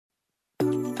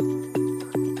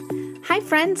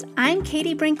friends, I'm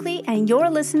Katie Brinkley, and you're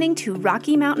listening to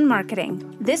Rocky Mountain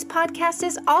Marketing. This podcast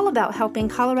is all about helping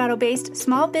Colorado-based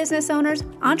small business owners,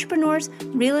 entrepreneurs,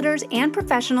 realtors, and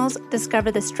professionals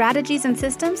discover the strategies and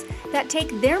systems that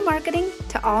take their marketing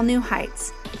to all new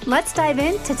heights. Let's dive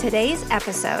into today's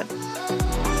episode.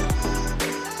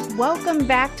 Welcome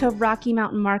back to Rocky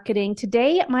Mountain Marketing.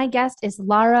 Today, my guest is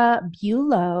Laura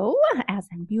Bulow, as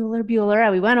in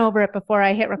Bueller. We went over it before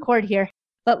I hit record here.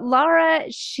 But Laura,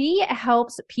 she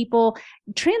helps people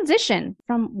transition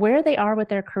from where they are with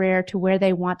their career to where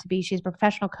they want to be. She's a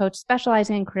professional coach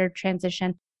specializing in career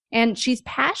transition. And she's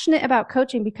passionate about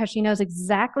coaching because she knows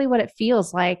exactly what it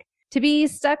feels like to be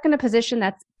stuck in a position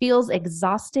that feels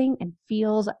exhausting and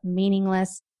feels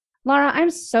meaningless. Laura, I'm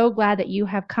so glad that you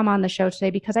have come on the show today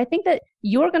because I think that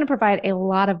you're going to provide a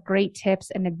lot of great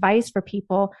tips and advice for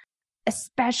people,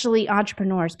 especially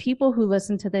entrepreneurs, people who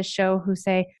listen to this show who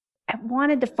say, I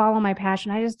wanted to follow my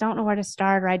passion. I just don't know where to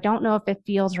start, or I don't know if it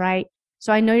feels right.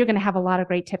 So I know you're going to have a lot of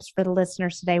great tips for the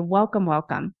listeners today. Welcome.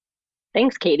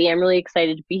 Thanks, Katie. I'm really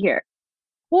excited to be here.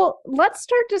 Well, let's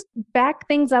start just back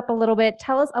things up a little bit.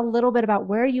 Tell us a little bit about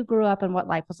where you grew up and what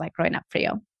life was like growing up for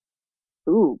you.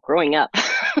 Ooh, growing up.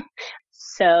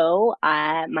 So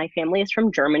my family is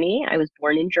from Germany. I was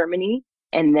born in Germany.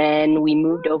 And then we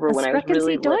moved over when I was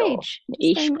really little.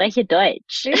 Ich spreche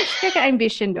Deutsch. Ich spreche ein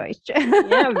bisschen Deutsch.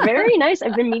 Yeah, very nice.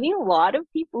 I've been meeting a lot of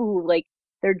people who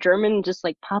their German just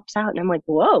pops out. And I'm like,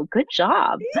 whoa, good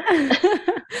job.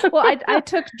 Well, I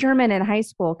took German in high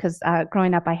school because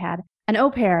growing up I had an au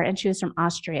pair and she was from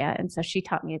Austria. And so she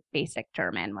taught me basic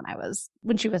German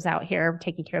when she was out here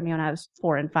taking care of me when I was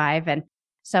 4 and 5. And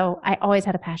so I always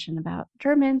had a passion about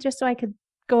German just so I could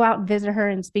go out and visit her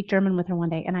and speak German with her one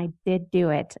day. And I did do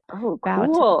it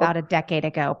about a decade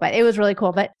ago, but it was really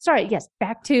cool. But sorry, yes,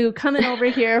 back to coming over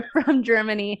here from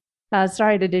Germany.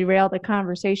 Sorry to derail the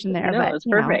conversation there, but it's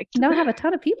perfect. Now I have a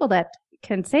ton of people that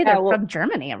can say they're from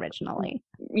Germany originally.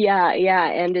 Yeah.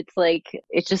 And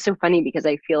it's just so funny because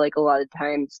I feel like a lot of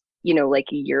times,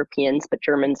 Europeans, but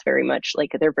Germans very much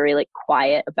they're very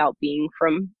quiet about being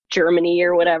from Germany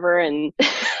or whatever. And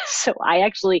so I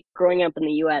actually, growing up in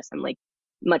the US, I'm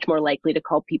much more likely to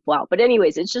call people out. But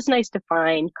anyways, it's just nice to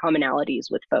find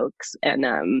commonalities with folks.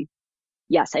 And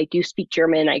yes, I do speak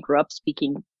German. I grew up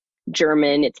speaking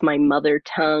German. It's my mother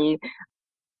tongue.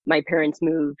 My parents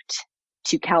moved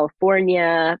to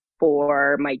California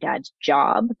for my dad's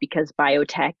job because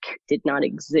biotech did not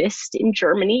exist in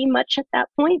Germany much at that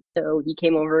point. So he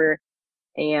came over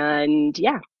and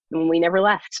we never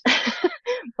left.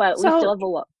 But we still have a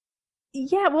lot.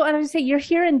 Yeah, well, and I would say you're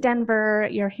here in Denver.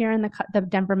 You're here in the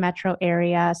Denver metro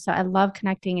area. So I love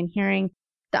connecting and hearing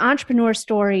the entrepreneur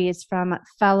stories from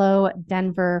fellow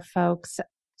Denver folks.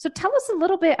 So tell us a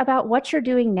little bit about what you're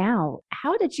doing now.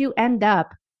 How did you end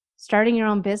up starting your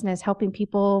own business, helping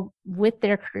people with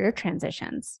their career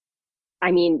transitions?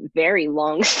 I mean, very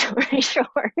long story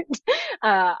short.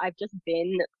 I've just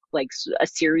been a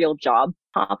serial job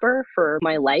hopper for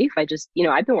my life. I've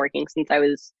been working since I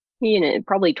was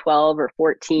probably 12 or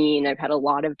 14. I've had a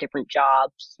lot of different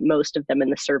jobs, most of them in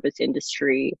the service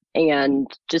industry, and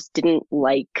just didn't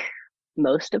like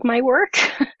most of my work.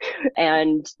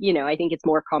 And, I think it's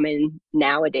more common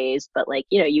nowadays, but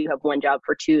you have one job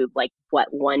for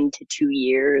 1 to 2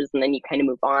 years, and then you kind of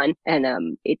move on.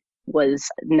 And it was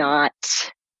not,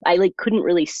 I couldn't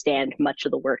really stand much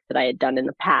of the work that I had done in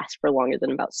the past for longer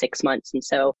than about 6 months. And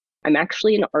so I'm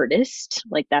actually an artist.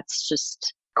 That's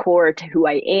just core to who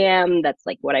I am. That's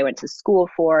what I went to school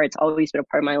for. It's always been a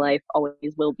part of my life,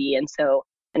 always will be. And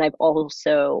I've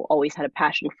also always had a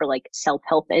passion for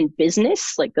self-help and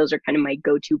business. Those are kind of my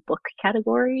go-to book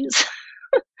categories,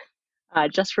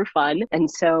 just for fun.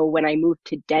 And so when I moved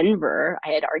to Denver, I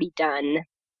had already done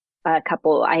I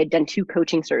had done 2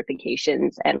 coaching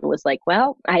certifications and was I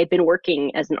had been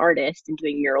working as an artist and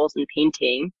doing murals and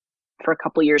painting for a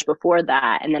couple years before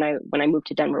that. And then when I moved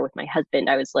to Denver with my husband,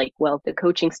 I was the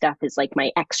coaching stuff is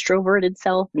my extroverted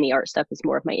self and the art stuff is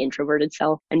more of my introverted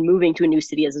self. And moving to a new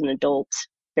city as an adult,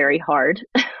 very hard.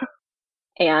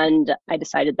 And I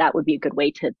decided that would be a good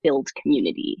way to build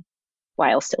community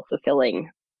while still fulfilling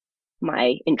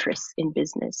my interests in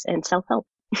business and self-help.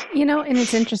 And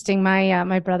it's interesting.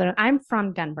 My brother, I'm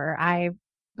from Denver. I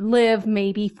live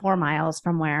maybe 4 miles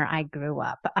from where I grew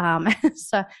up.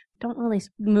 So don't really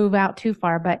move out too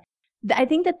far, but I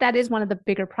think that is one of the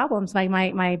bigger problems.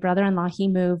 My brother-in-law,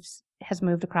 has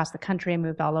moved across the country and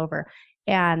moved all over.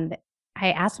 And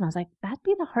I asked him, I was like, that'd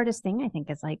be the hardest thing, I think,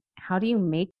 is how do you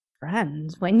make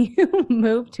friends when you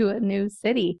move to a new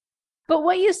city? But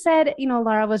what you said,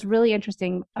 Laura, was really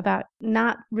interesting about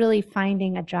not really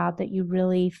finding a job that you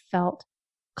really felt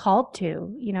called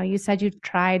to. You know, you said you've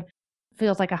tried,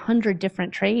 feels like 100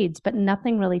 different trades, but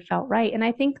nothing really felt right. And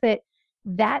I think that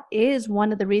that is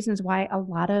one of the reasons why a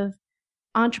lot of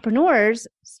entrepreneurs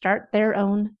start their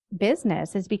own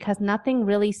business, is because nothing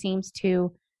really seems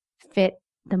to fit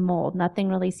the mold. Nothing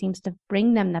really seems to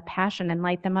bring them the passion and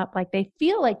light them up like they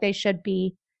feel like they should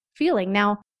be feeling.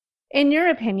 Now, in your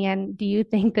opinion, do you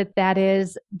think that that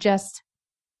is just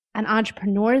an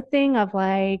entrepreneur thing of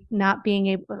like not being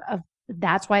able of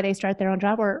that's why they start their own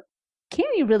job, or can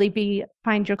you really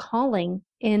find your calling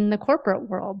in the corporate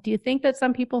world? Do you think that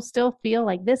some people still feel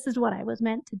like this is what I was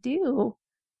meant to do?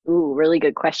 Ooh, really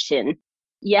good question.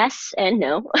 Yes and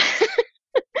no.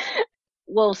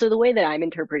 Well, so the way that I'm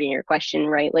interpreting your question,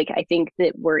 right? Like, I think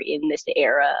that we're in this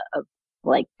era of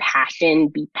like passion,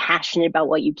 be passionate about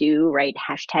what you do, right?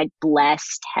 Hashtag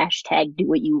blessed, hashtag do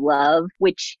what you love,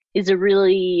 which is a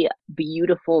really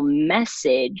beautiful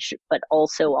message, but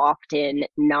also often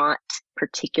not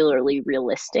particularly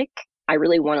realistic. I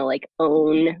really want to like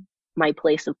own my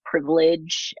place of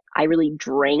privilege. I really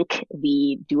drank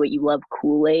the do what you love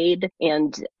Kool-Aid,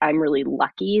 and I'm really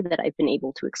lucky that I've been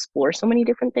able to explore so many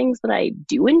different things that I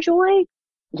do enjoy.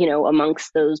 You know,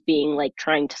 amongst those being like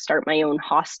trying to start my own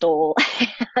hostel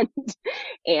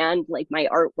and like my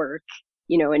artwork,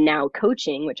 you know, and now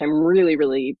coaching, which I'm really,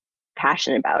 really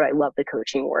passionate about. I love the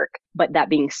coaching work. But that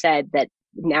being said, that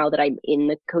now that I'm in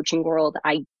the coaching world,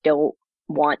 I don't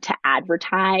want to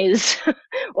advertise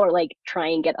or like try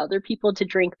and get other people to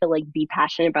drink the like be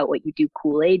passionate about what you do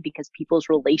Kool-Aid, because people's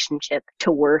relationship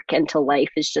to work and to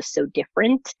life is just so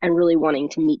different, and really wanting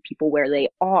to meet people where they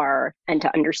are and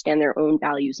to understand their own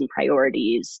values and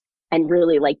priorities and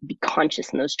really like be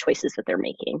conscious in those choices that they're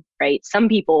making, right? Some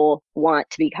people want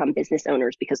to become business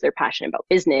owners because they're passionate about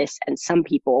business, and some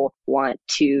people want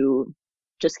to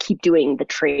just keep doing the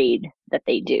trade that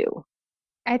they do.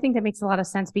 I think that makes a lot of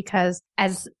sense, because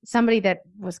as somebody that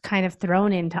was kind of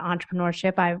thrown into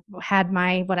entrepreneurship, I had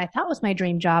what I thought was my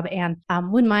dream job. And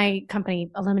when my company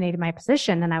eliminated my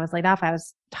position and I was laid off, I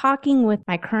was talking with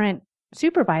my current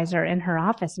supervisor in her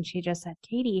office, and she just said,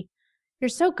 Katie, you're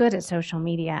so good at social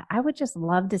media. I would just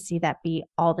love to see that be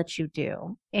all that you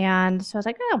do. And so I was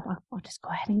like, oh, well, I'll just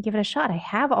go ahead and give it a shot. I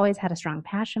have always had a strong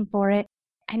passion for it.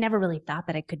 I never really thought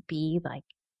that it could be like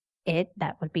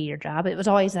that would be your job. It was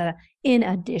always in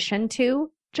addition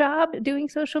to job doing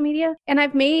social media. And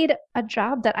I've made a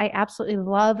job that I absolutely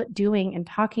love doing and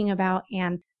talking about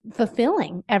and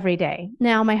fulfilling every day.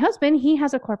 Now, my husband, he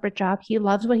has a corporate job. He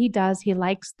loves what he does. He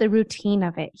likes the routine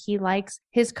of it. He likes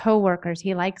his coworkers.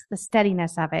 He likes the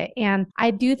steadiness of it. And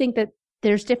I do think that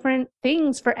there's different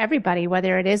things for everybody,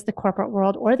 whether it is the corporate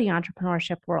world or the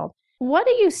entrepreneurship world. What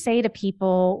do you say to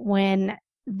people when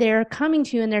they're coming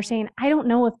to you and they're saying, I don't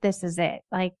know if this is it.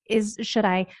 Like, should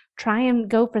I try and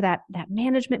go for that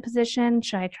management position?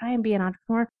 Should I try and be an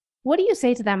entrepreneur? What do you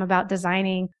say to them about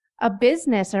designing a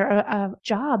business or a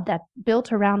job that's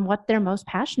built around what they're most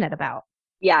passionate about?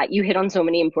 Yeah, you hit on so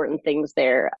many important things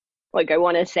there. Like, I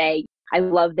want to say, I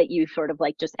love that you sort of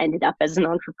like just ended up as an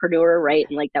entrepreneur, right?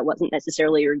 And like that wasn't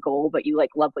necessarily your goal, but you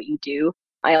like love what you do.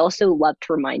 I also love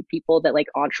to remind people that like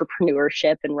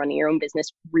entrepreneurship and running your own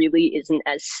business really isn't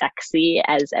as sexy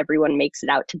as everyone makes it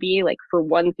out to be. Like, for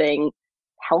one thing,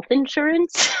 health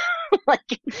insurance,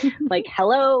 like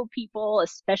hello people,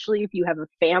 especially if you have a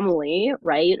family,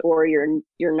 right? Or you're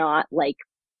not like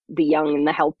the young and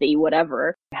the healthy,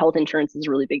 whatever. Health insurance is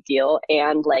a really big deal,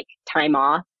 and like time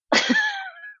off.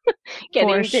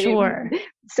 For sure.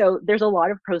 So there's a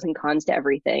lot of pros and cons to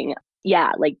everything.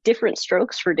 Yeah, like different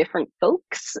strokes for different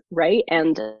folks, right?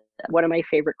 And one of my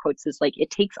favorite quotes is like, it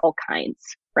takes all kinds,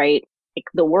 right? Like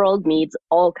the world needs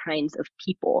all kinds of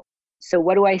people. So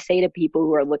what do I say to people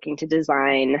who are looking to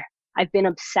design? I've been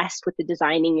obsessed with the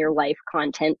Designing Your Life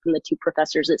content from the two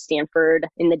professors at Stanford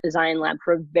in the design lab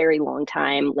for a very long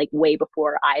time, like way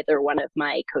before either one of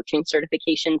my coaching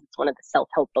certifications. It's one of the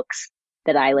self-help books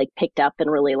that I like picked up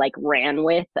and really like ran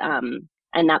with.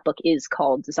 And that book is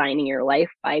called Designing Your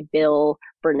Life by Bill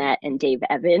Burnett and Dave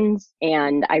Evans.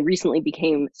 And I recently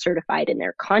became certified in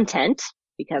their content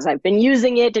because I've been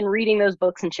using it and reading those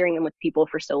books and sharing them with people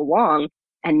for so long.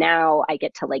 And now I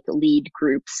get to like lead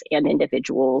groups and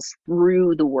individuals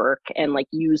through the work and like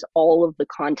use all of the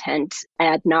content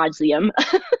ad nauseum.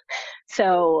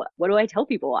 So what do I tell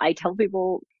people? I tell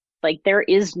people like there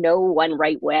is no one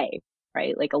right way.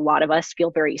 Right? Like a lot of us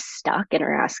feel very stuck and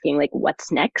are asking like,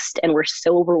 what's next? And we're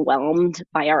so overwhelmed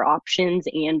by our options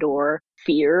and or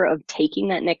fear of taking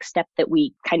that next step that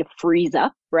we kind of freeze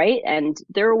up right? And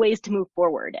there are ways to move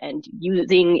forward. And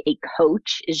using a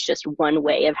coach is just one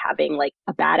way of having like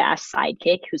a badass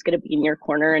sidekick who's going to be in your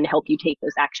corner and help you take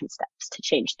those action steps to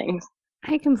change things.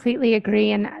 I completely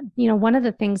agree. And, one of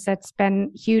the things that's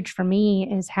been huge for me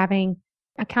is having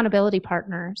accountability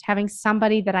partners, having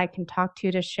somebody that I can talk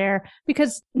to share,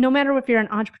 because no matter if you're an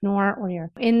entrepreneur or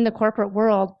you're in the corporate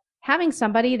world, having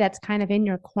somebody that's kind of in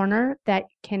your corner that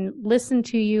can listen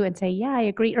to you and say, yeah, I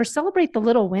agree, or celebrate the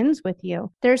little wins with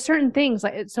you. There are certain things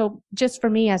so just for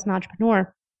me as an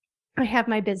entrepreneur, I have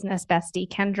my business bestie,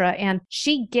 Kendra, and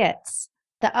she gets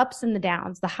the ups and the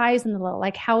downs, the highs and the low,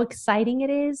 like how exciting it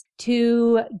is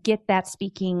to get that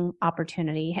speaking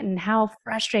opportunity and how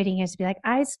frustrating it is to be like,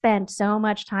 I spent so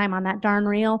much time on that darn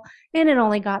reel and it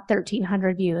only got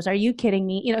 1,300 views. Are you kidding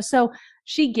me? So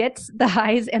she gets the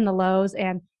highs and the lows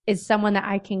and is someone that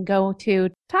I can go to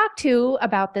talk to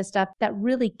about this stuff that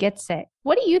really gets it.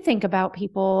 What do you think about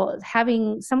people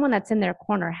having someone that's in their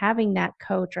corner, having that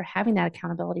coach or having that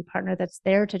accountability partner that's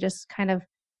there to just kind of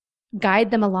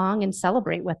guide them along and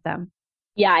celebrate with them?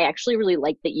 Yeah, I actually really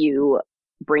like that you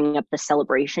bring up the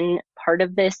celebration part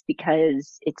of this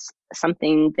because it's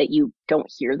something that you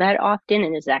don't hear that often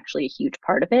and is actually a huge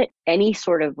part of it. Any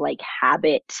sort of like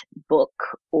habit book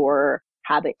or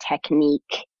habit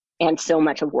technique, and so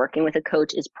much of working with a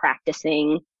coach is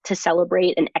practicing to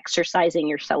celebrate and exercising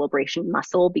your celebration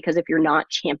muscle, because if you're not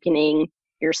championing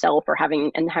yourself or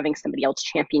having somebody else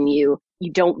champion you,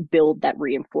 you don't build that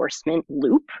reinforcement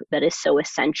loop that is so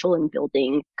essential in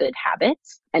building good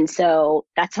habits. And so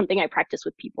that's something I practice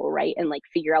with people, right? And like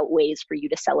figure out ways for you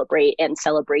to celebrate and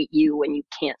celebrate you when you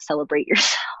can't celebrate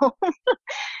yourself.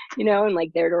 And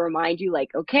like there to remind you like,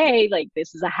 okay, like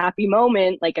this is a happy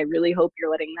moment. Like I really hope you're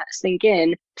letting that sink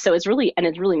in. So it's really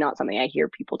not something I hear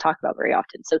people talk about very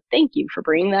often. So thank you for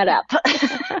bringing that up.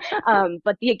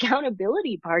 But the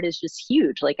accountability part is just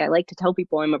huge. Like I like to tell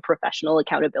people I'm a professional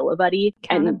accountability buddy.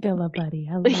 Accountability buddy.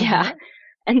 I love yeah. it.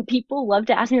 And people love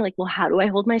to ask me like, well, how do I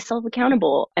hold myself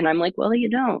accountable? And I'm like, well, you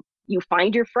don't. You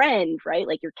find your friend, right?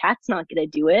 Like your cat's not going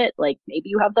to do it. Like maybe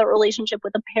you have that relationship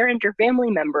with a parent or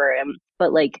family member.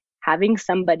 But like having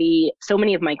somebody, so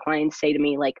many of my clients say to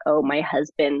me like, oh, my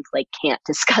husband like can't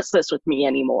discuss this with me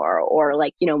anymore. Or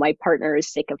like, my partner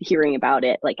is sick of hearing about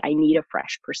it. Like I need a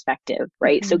fresh perspective,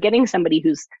 right? Mm-hmm. So getting somebody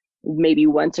who's maybe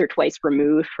once or twice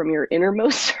removed from your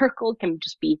innermost circle can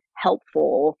just be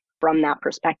helpful from that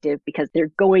perspective, because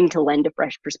they're going to lend a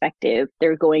fresh perspective.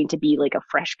 They're going to be like a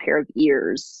fresh pair of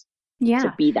ears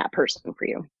to be that person for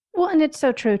you. Well, and it's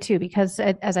so true too, because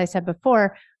as I said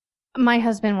before, my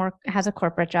husband has a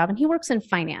corporate job and he works in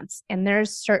finance. And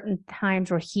there's certain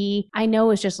times where I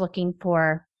know is just looking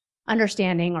for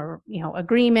understanding or,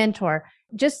 agreement or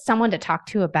just someone to talk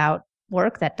to about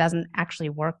work that doesn't actually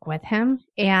work with him.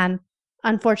 And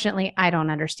unfortunately, I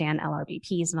don't understand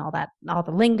LRBPs and all that, all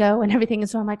the lingo and everything. And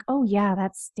so I'm like, oh yeah,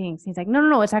 that stinks. He's like,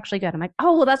 no, it's actually good. I'm like,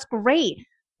 oh, well, that's great.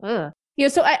 Ugh.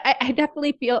 So I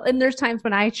definitely feel, and there's times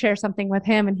when I share something with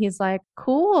him and he's like,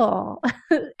 cool.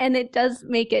 And it does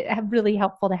make it really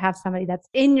helpful to have somebody that's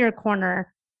in your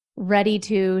corner, ready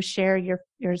to share your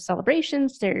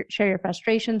celebrations, to share your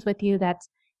frustrations with you. That's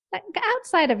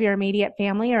outside of your immediate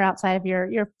family or outside of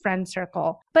your friend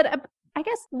circle. But I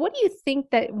guess, what do you think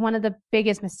that one of the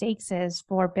biggest mistakes is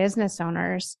for business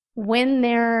owners when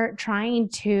they're trying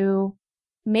to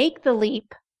make the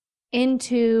leap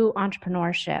into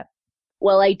entrepreneurship?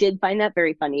 Well, I did find that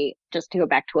very funny, just to go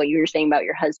back to what you were saying about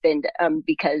your husband,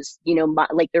 because,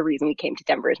 like the reason we came to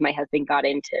Denver is my husband got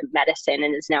into medicine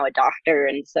and is now a doctor.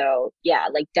 And so, yeah,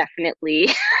 like definitely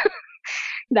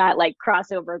that like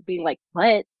crossover of being like,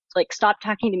 what? Like, stop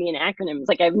talking to me in acronyms.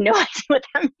 Like, I have no idea what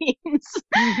that means.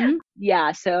 Mm-hmm.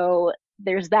 Yeah. So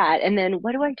there's that. And then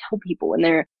what do I tell people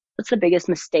what's the biggest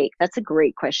mistake? That's a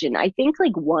great question. I think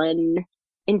like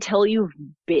until you've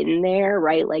been there,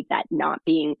 right? Like that not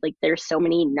being like, there's so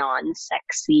many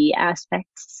non-sexy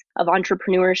aspects of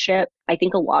entrepreneurship. I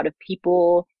think a lot of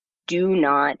people do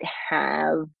not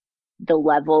have the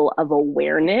level of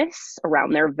awareness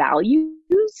around their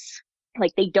values.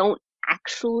 Like they don't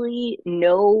actually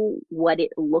know what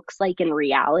it looks like in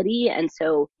reality. And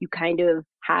so you kind of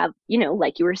have,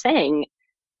 like you were saying,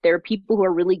 there are people who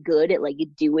are really good at like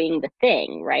doing the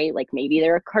thing, right? Like maybe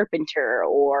they're a carpenter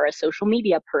or a social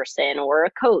media person or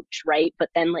a coach, right? But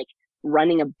then like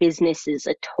running a business is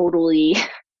a totally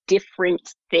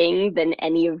different thing than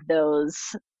any of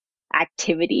those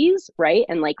activities, right?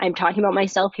 And like I'm talking about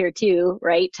myself here too,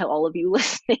 right? To all of you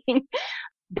listening,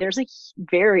 there's a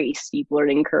very steep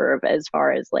learning curve as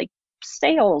far as like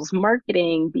sales,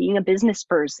 marketing, being a business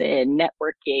person,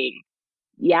 networking.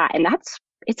 Yeah. And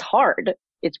it's hard.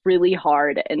 It's really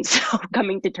hard. And so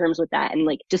coming to terms with that and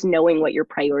like just knowing what your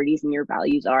priorities and your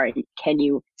values are, and can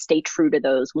you stay true to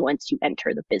those once you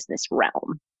enter the business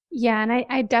realm? Yeah. And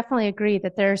I definitely agree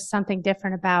that there's something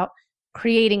different about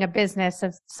creating a business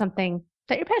of something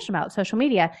that you're passionate about, social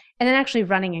media, and then actually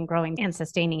running and growing and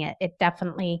sustaining it. It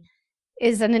definitely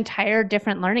is an entire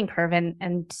different learning curve.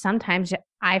 And sometimes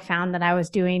I found that I was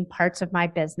doing parts of my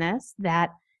business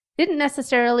that didn't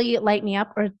necessarily light me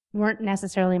up or weren't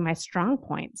necessarily my strong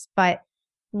points. But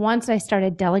once I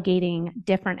started delegating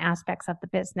different aspects of the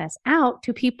business out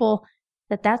to people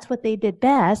that's what they did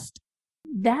best,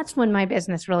 that's when my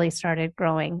business really started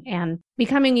growing and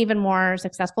becoming even more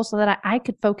successful so that I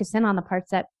could focus in on the parts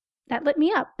that lit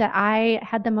me up, that I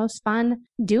had the most fun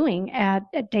doing at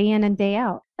day in and day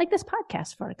out, like this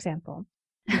podcast, for example.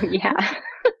 Yeah.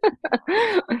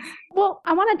 Well,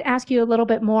 I wanted to ask you a little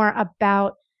bit more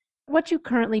about what you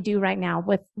currently do right now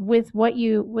with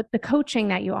the coaching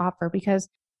that you offer, because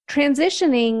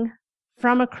transitioning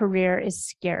from a career is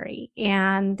scary.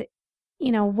 And,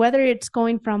 whether it's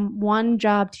going from one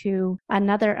job to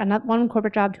another one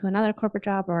corporate job to another corporate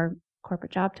job, or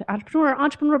corporate job to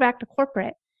entrepreneur back to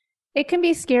corporate, it can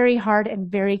be scary, hard, and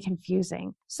very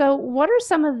confusing. So what are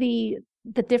some of the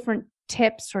different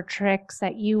tips or tricks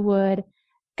that you would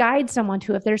guide someone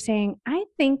to if they're saying, I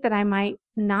think that I might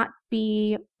not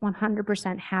be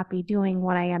 100% happy doing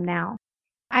what I am now?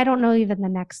 I don't know even the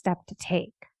next step to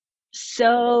take.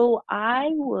 So I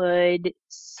would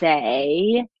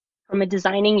say, from a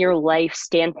designing your life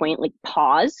standpoint, like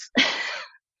pause.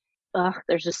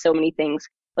 There's just so many things.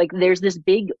 Like there's this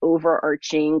big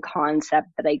overarching concept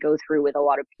that I go through with a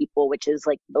lot of people, which is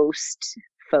like most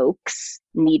folks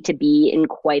need to be in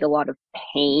quite a lot of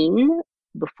pain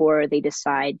before they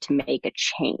decide to make a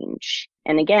change.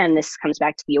 And again, this comes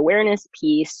back to the awareness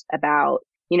piece about,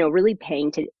 really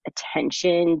paying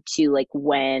attention to like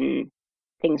when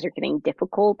things are getting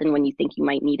difficult and when you think you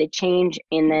might need a change,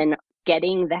 and then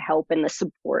getting the help and the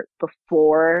support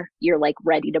before you're like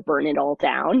ready to burn it all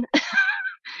down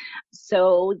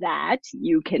so that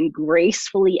you can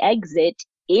gracefully exit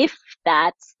if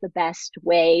that's the best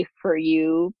way for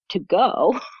you to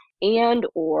go. And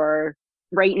or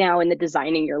right now in the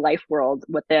designing your life world,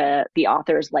 what the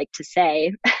authors like to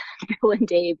say, Bill and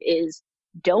Dave, is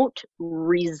don't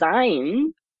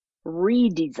resign,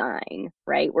 redesign,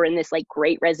 right? We're in this like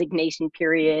great resignation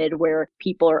period where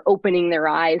people are opening their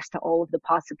eyes to all of the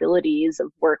possibilities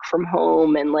of work from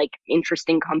home and like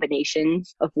interesting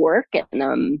combinations of work.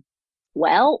 And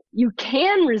well, you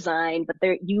can resign, but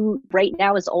you right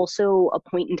now is also a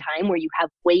point in time where you have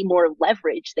way more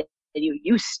leverage than you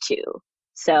used to.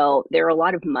 So there are a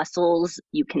lot of muscles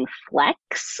you can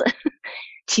flex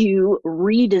to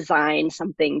redesign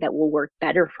something that will work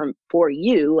better for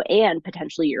you and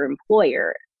potentially your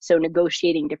employer. So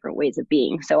negotiating different ways of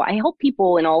being. So I help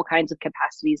people in all kinds of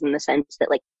capacities, in the sense that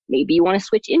like maybe you want to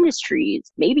switch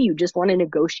industries. Maybe you just want to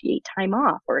negotiate time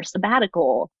off or a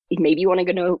sabbatical. Maybe you want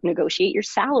to go negotiate your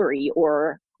salary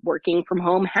or working from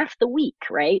home half the week,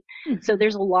 right? Mm-hmm. So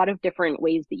there's a lot of different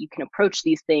ways that you can approach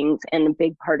these things. And a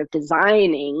big part of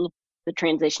designing the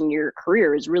transition in your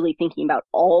career is really thinking about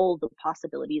all the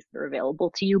possibilities that are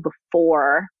available to you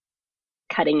before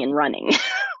cutting and running.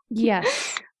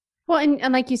 Yes. Well,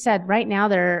 and like you said, right now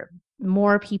there are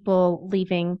more people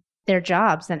leaving their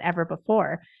jobs than ever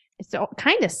before. It's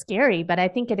kind of scary, but I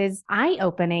think it is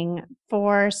eye-opening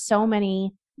for so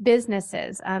many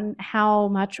businesses on how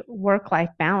much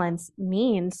work-life balance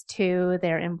means to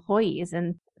their employees.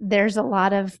 And there's a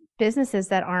lot of businesses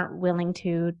that aren't willing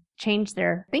to change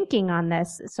their thinking on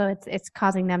this. So it's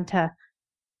causing them to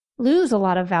lose a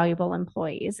lot of valuable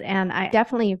employees. And I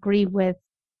definitely agree with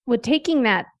taking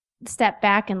that step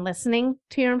back and listening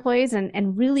to your employees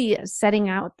and really setting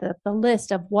out the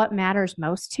list of what matters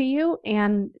most to you.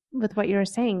 And with what you're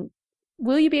saying,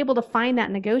 will you be able to find that,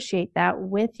 negotiate that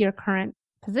with your current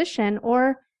position,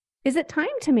 or is it time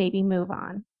to maybe move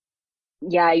on?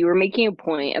 Yeah, you were making a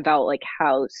point about like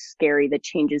how scary the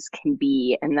changes can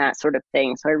be and that sort of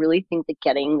thing. So I really think that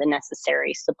getting the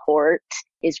necessary support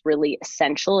is really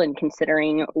essential in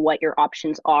considering what your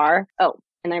options are. Oh,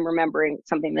 and I'm remembering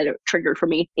something that it triggered for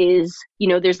me is,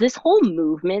 there's this whole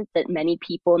movement that many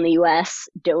people in the US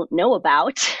don't know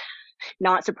about.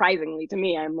 Not surprisingly to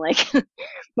me, I'm like,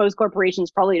 most corporations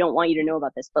probably don't want you to know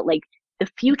about this, but like the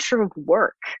future of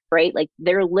work, right? Like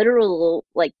they're literal,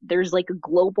 like there's like a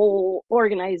global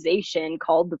organization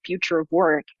called the Future of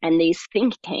Work and these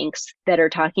think tanks that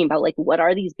are talking about like, what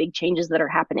are these big changes that are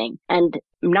happening? And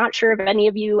I'm not sure if any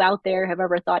of you out there have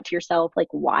ever thought to yourself, like,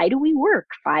 why do we work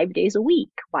 5 days a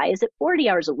week? Why is it 40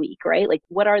 hours a week, right? Like,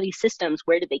 what are these systems?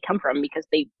 Where did they come from? Because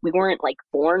we weren't like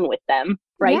born with them,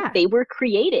 right? Yeah. They were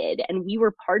created and we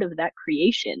were part of that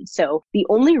creation. So the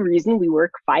only reason we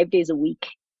work 5 days a week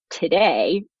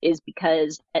today is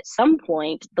because at some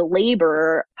point the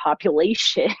labor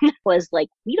population was like,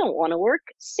 we don't want to work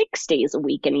 6 days a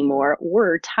week anymore.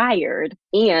 We're tired,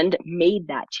 and made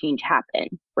that change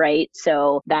happen, right?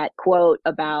 So that quote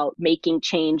about making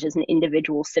change as an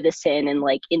individual citizen, and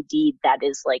like, indeed, that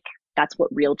is like, that's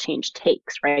what real change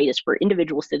takes, right? Is for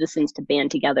individual citizens to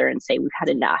band together and say, we've had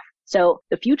enough. So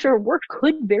the future of work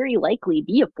could very likely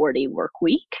be a 4-day work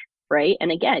week, right?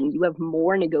 And again, you have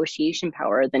more negotiation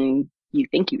power than you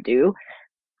think you do.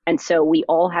 And so we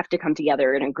all have to come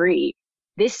together and agree,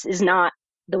 this is not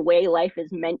the way life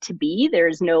is meant to be.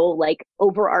 There's no like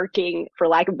overarching, for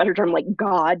lack of a better term, like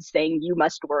God saying you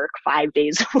must work 5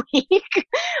 days a week.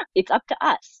 It's up to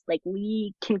us. Like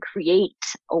we can create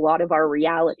a lot of our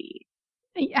reality.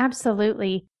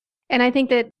 Absolutely. And I think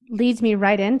that leads me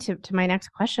right into my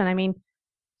next question. I mean,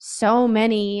 so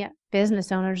many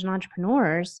business owners and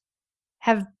entrepreneurs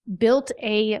have built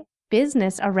a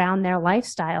business around their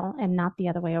lifestyle and not the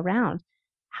other way around.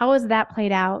 How has that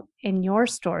played out in your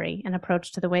story and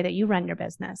approach to the way that you run your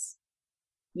business?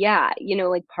 Yeah,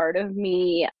 like part of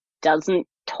me doesn't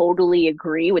totally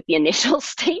agree with the initial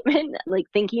statement. Like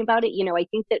thinking about it, I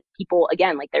think that people,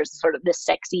 again, like there's sort of this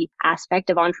sexy aspect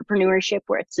of entrepreneurship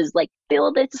where it says like,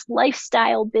 build this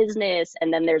lifestyle business.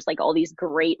 And then there's like all these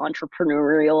great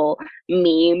entrepreneurial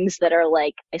memes that are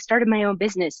like, I started my own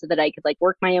business so that I could like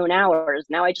work my own hours.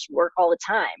 Now I just work all the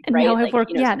time. And right? now I've like,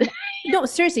 worked, yeah. No,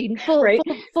 seriously, right?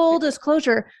 full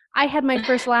disclosure. I had my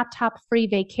first laptop free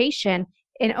vacation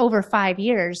in over 5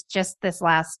 years just this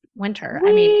last winter. Woo!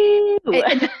 I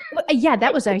mean, yeah,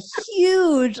 that was a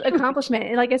huge accomplishment.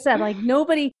 And like I said, like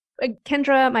nobody,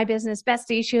 Kendra, my business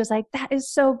bestie, she was like, that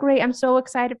is so great. I'm so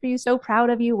excited for you. So proud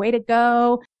of you. Way to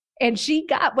go. And she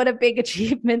got what a big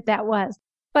achievement that was.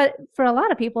 But for a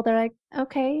lot of people, they're like,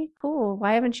 okay, cool.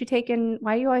 Why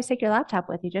you always take your laptop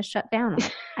with you? Just shut down.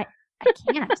 I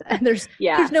can't. There's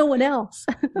no one else.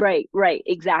 Right,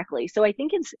 exactly. So I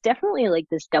think it's definitely like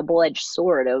this double-edged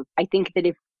sword of, I think that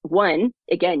if one,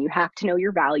 again, you have to know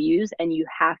your values and you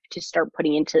have to start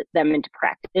putting them into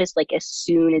practice like as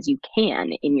soon as you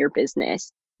can in your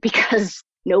business, because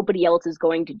nobody else is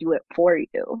going to do it for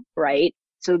you, right?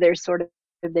 So there's sort of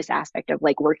this aspect of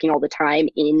like working all the time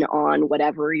on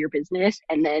whatever your business,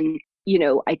 and then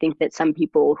I think that some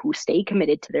people who stay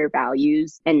committed to their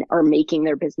values and are making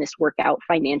their business work out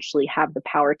financially have the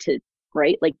power to,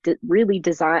 right, like to really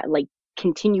design, like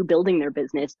continue building their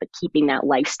business, but keeping that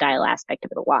lifestyle aspect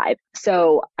of it alive.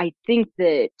 So I think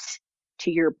that, to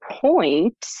your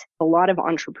point, a lot of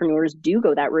entrepreneurs do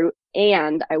go that route.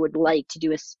 And I would like to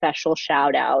do a special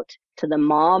shout out to the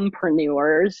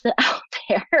mompreneurs out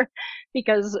there,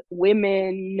 because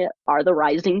women are the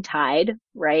rising tide,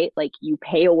 right? Like you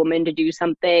pay a woman to do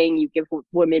something, you give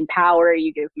women power,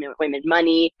 you give women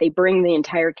money, they bring the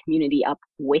entire community up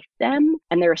with them.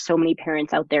 And there are so many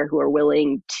parents out there who are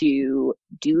willing to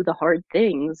do the hard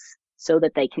things so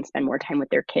that they can spend more time with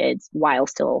their kids while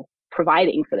still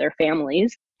providing for their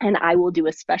families. And I will do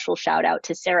a special shout out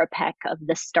to Sarah Peck of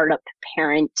the Startup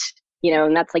Parent,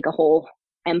 and that's like a whole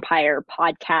empire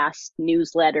podcast,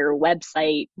 newsletter,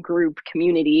 website, group,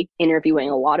 community, interviewing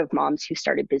a lot of moms who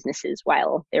started businesses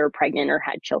while they were pregnant or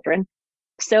had children.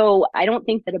 So I don't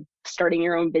think that starting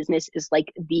your own business is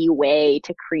like the way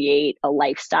to create a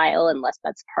lifestyle unless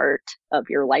that's part of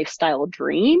your lifestyle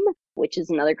dream, which is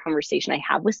another conversation I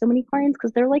have with so many clients,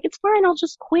 because they're like, it's fine, I'll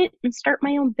just quit and start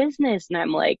my own business. And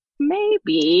I'm like,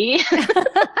 maybe.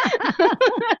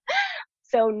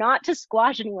 So not to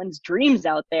squash anyone's dreams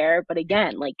out there, but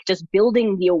again, like just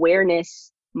building the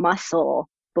awareness muscle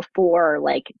before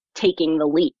like taking the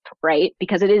leap, right?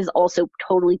 Because it is also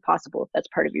totally possible if that's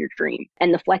part of your dream.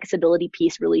 And the flexibility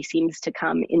piece really seems to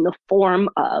come in the form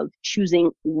of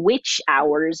choosing which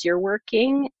hours you're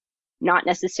working, not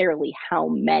necessarily how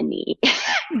many.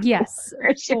 Yes,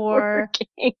 for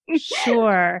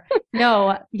sure.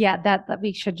 No, yeah, that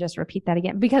we should just repeat that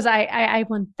again, because I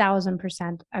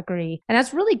 1000% agree. And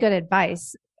that's really good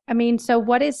advice. I mean, so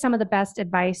what is some of the best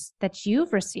advice that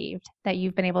you've received that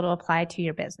you've been able to apply to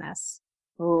your business?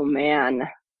 Oh man.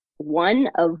 One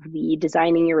of the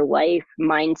designing your life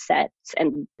mindsets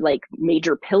and like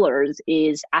major pillars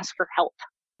is ask for help.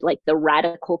 like the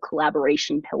radical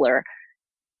collaboration pillar.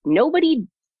 Nobody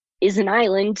is an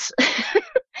island.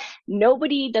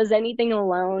 Nobody does anything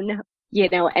alone. You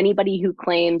know, anybody who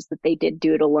claims that they did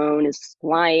do it alone is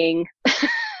lying.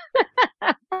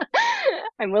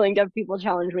 I'm willing to have people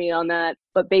challenge me on that.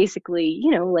 But basically,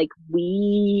 you know, like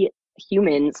we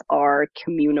humans are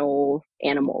communal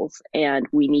animals and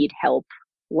we need help,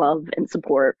 love, and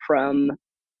support from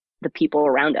the people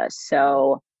around us.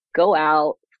 So go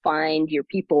out, find your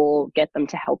people, get them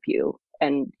to help you,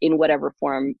 and in whatever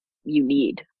form you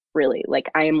need, really. Like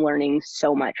I am learning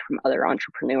so much from other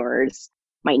entrepreneurs.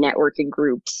 My networking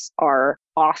groups are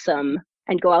awesome.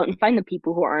 And go out and find the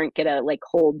people who aren't gonna like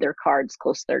hold their cards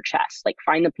close to their chest. Like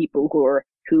find the people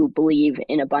who believe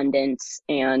in abundance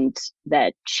and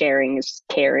that sharing is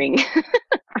caring. For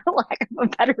lack of a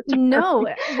better term. No,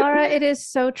 Laura, it is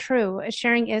so true.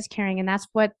 Sharing is caring. And that's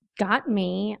what got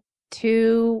me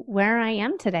to where I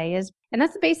am today and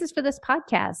that's the basis for this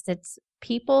podcast. It's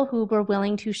people who were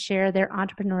willing to share their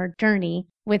entrepreneur journey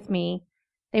with me.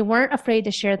 They weren't afraid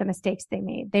to share the mistakes they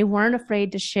made. They weren't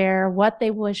afraid to share what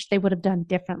they wish they would have done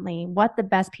differently, what the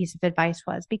best piece of advice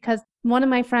was. Because one of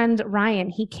my friends, Ryan,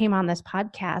 he came on this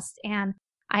podcast and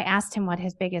I asked him what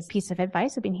his biggest piece of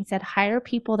advice would be. And he said, hire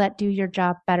people that do your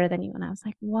job better than you. And I was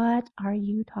like, what are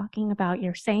you talking about?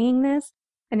 You're saying this?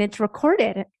 And it's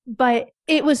recorded. But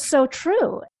it was so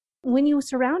true. When you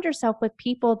surround yourself with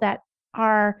people that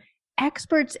are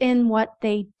experts in what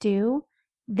they do,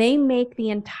 they make the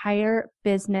entire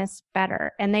business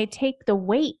better and they take the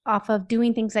weight off of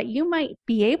doing things that you might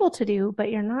be able to do,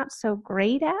 but you're not so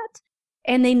great at.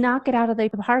 And they knock it out of the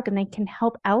park and they can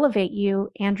help elevate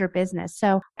you and your business.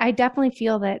 So I definitely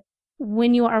feel that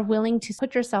when you are willing to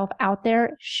put yourself out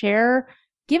there, share,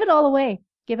 give it all away.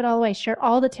 Give it all away. Share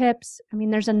all the tips. I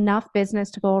mean, there's enough business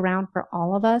to go around for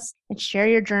all of us, and share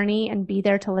your journey and be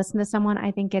there to listen to someone.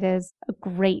 I think it is a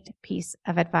great piece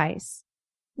of advice.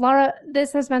 Laura,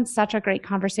 this has been such a great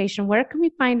conversation. Where can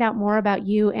we find out more about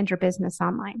you and your business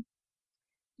online?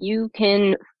 You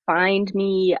can find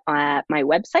me at my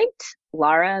website,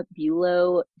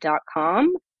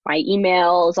 laurabulow.com. My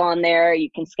email's on there. You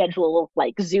can schedule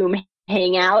like Zoom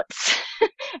hangouts.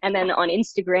 And then on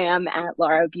Instagram at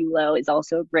Laura Bulow is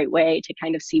also a great way to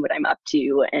kind of see what I'm up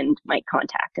to and my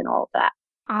contact and all of that.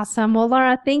 Awesome. Well,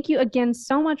 Laura, thank you again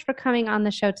so much for coming on the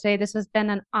show today. This has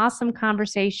been an awesome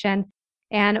conversation.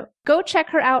 And go check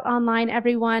her out online,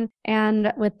 everyone.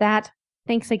 And with that,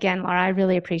 thanks again, Laura. I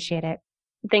really appreciate it.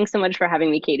 Thanks so much for having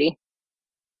me, Katie.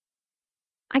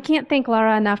 I can't thank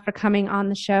Laura enough for coming on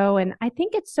the show. And I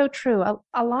think it's so true.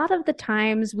 A lot of the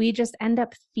times we just end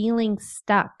up feeling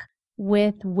stuck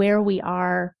with where we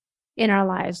are in our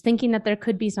lives, thinking that there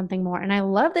could be something more. And I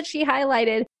love that she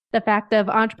highlighted the fact of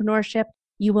entrepreneurship.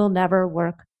 You will never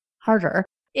work harder.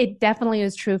 It definitely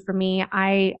is true for me.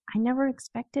 I never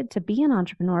expected to be an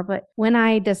entrepreneur, but when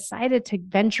I decided to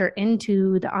venture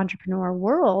into the entrepreneur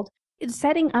world, it's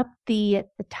setting up the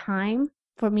time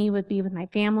for me would be with my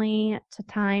family. It's a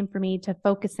time for me to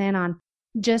focus in on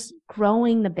just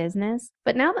growing the business.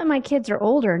 But now that my kids are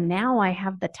older, now I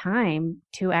have the time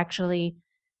to actually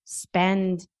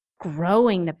spend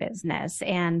growing the business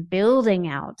and building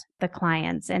out the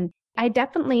clients. And I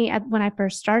definitely, when I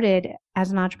first started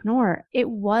as an entrepreneur, it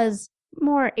was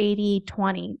more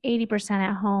 80-20, 80%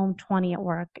 at home, 20 at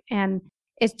work. And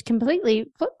it's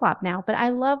completely flip-flop now, but I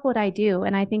love what I do.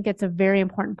 And I think it's a very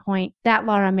important point that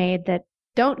Laura made, that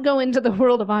don't go into the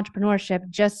world of entrepreneurship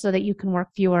just so that you can work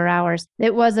fewer hours.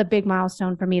 It was a big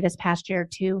milestone for me this past year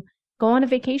to go on a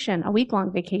vacation, a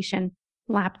week-long vacation,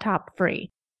 laptop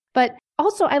free. But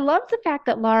also, I love the fact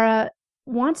that Laura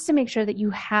wants to make sure that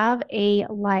you have a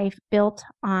life built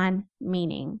on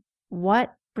meaning.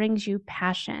 What brings you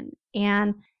passion?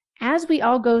 And as we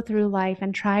all go through life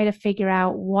and try to figure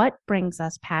out what brings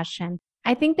us passion,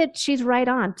 I think that she's right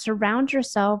on. Surround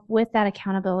yourself with that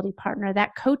accountability partner,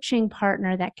 that coaching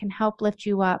partner that can help lift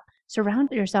you up.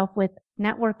 Surround yourself with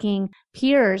networking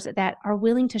peers that are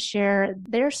willing to share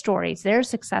their stories, their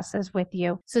successes with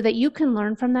you so that you can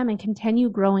learn from them and continue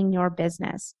growing your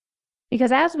business.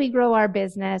 Because as we grow our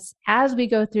business, as we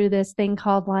go through this thing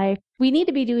called life, we need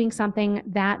to be doing something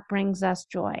that brings us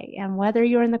joy. And whether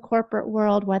you're in the corporate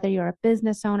world, whether you're a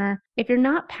business owner, if you're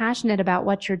not passionate about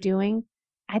what you're doing,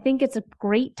 I think it's a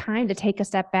great time to take a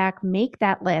step back, make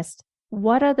that list.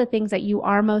 What are the things that you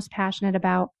are most passionate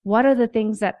about? What are the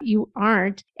things that you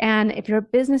aren't? And if you're a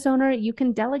business owner, you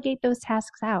can delegate those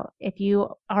tasks out. If you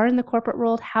are in the corporate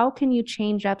world, how can you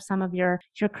change up some of your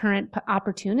current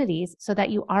opportunities so that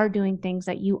you are doing things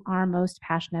that you are most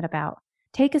passionate about?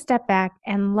 Take a step back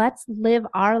and let's live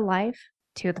our life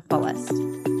to the fullest.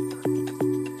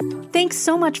 Thanks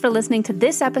so much for listening to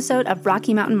this episode of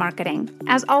Rocky Mountain Marketing.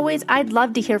 As always, I'd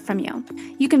love to hear from you.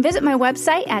 You can visit my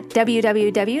website at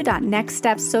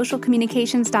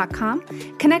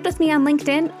www.nextstepsocialcommunications.com, connect with me on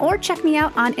LinkedIn, or check me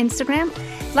out on Instagram.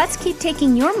 Let's keep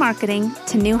taking your marketing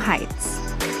to new heights.